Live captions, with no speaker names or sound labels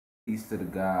Peace to the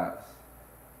gods.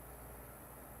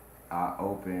 I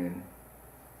open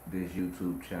this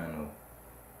YouTube channel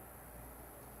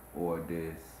or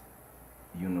this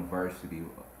University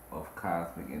of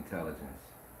Cosmic Intelligence.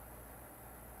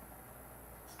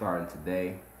 Starting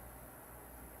today,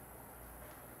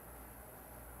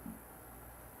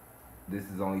 this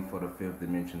is only for the fifth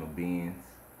dimensional beings,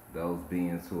 those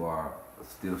beings who are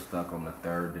still stuck on the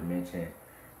third dimension.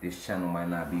 This channel might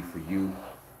not be for you.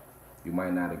 You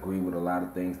might not agree with a lot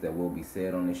of things that will be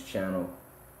said on this channel.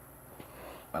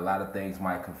 A lot of things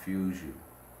might confuse you.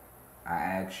 I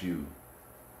ask you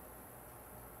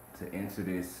to enter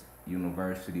this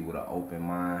university with an open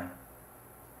mind,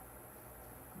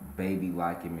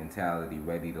 baby-like mentality,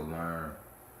 ready to learn.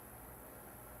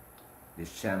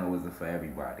 This channel isn't for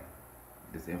everybody.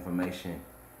 This information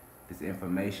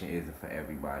isn't for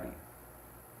everybody.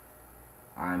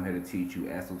 I'm here to teach you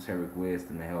esoteric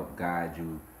wisdom to help guide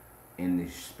you in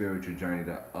this spiritual journey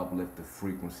to uplift the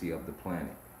frequency of the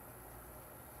planet.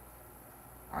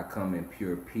 I come in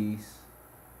pure peace,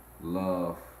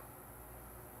 love,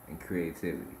 and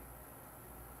creativity.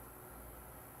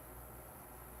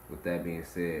 With that being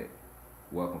said,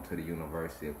 welcome to the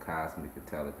University of Cosmic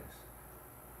Intelligence,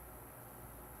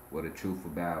 where the truth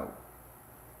about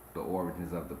the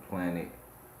origins of the planet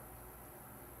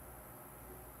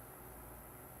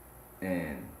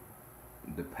and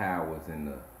the powers and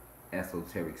the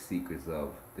esoteric secrets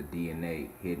of the DNA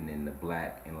hidden in the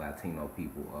Black and Latino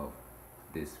people of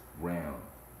this realm,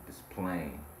 this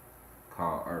plane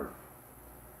called Earth.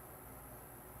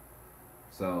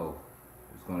 So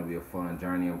it's going to be a fun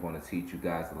journey. I'm going to teach you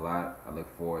guys a lot. I look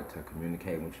forward to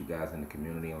communicating with you guys in the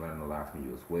community and learning a lot from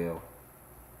you as well.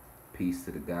 Peace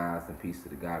to the gods and peace to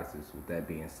the goddesses. With that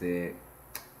being said,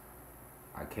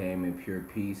 I came in pure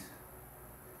peace,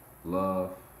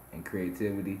 love, and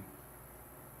creativity,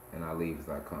 and I leave as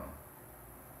I come.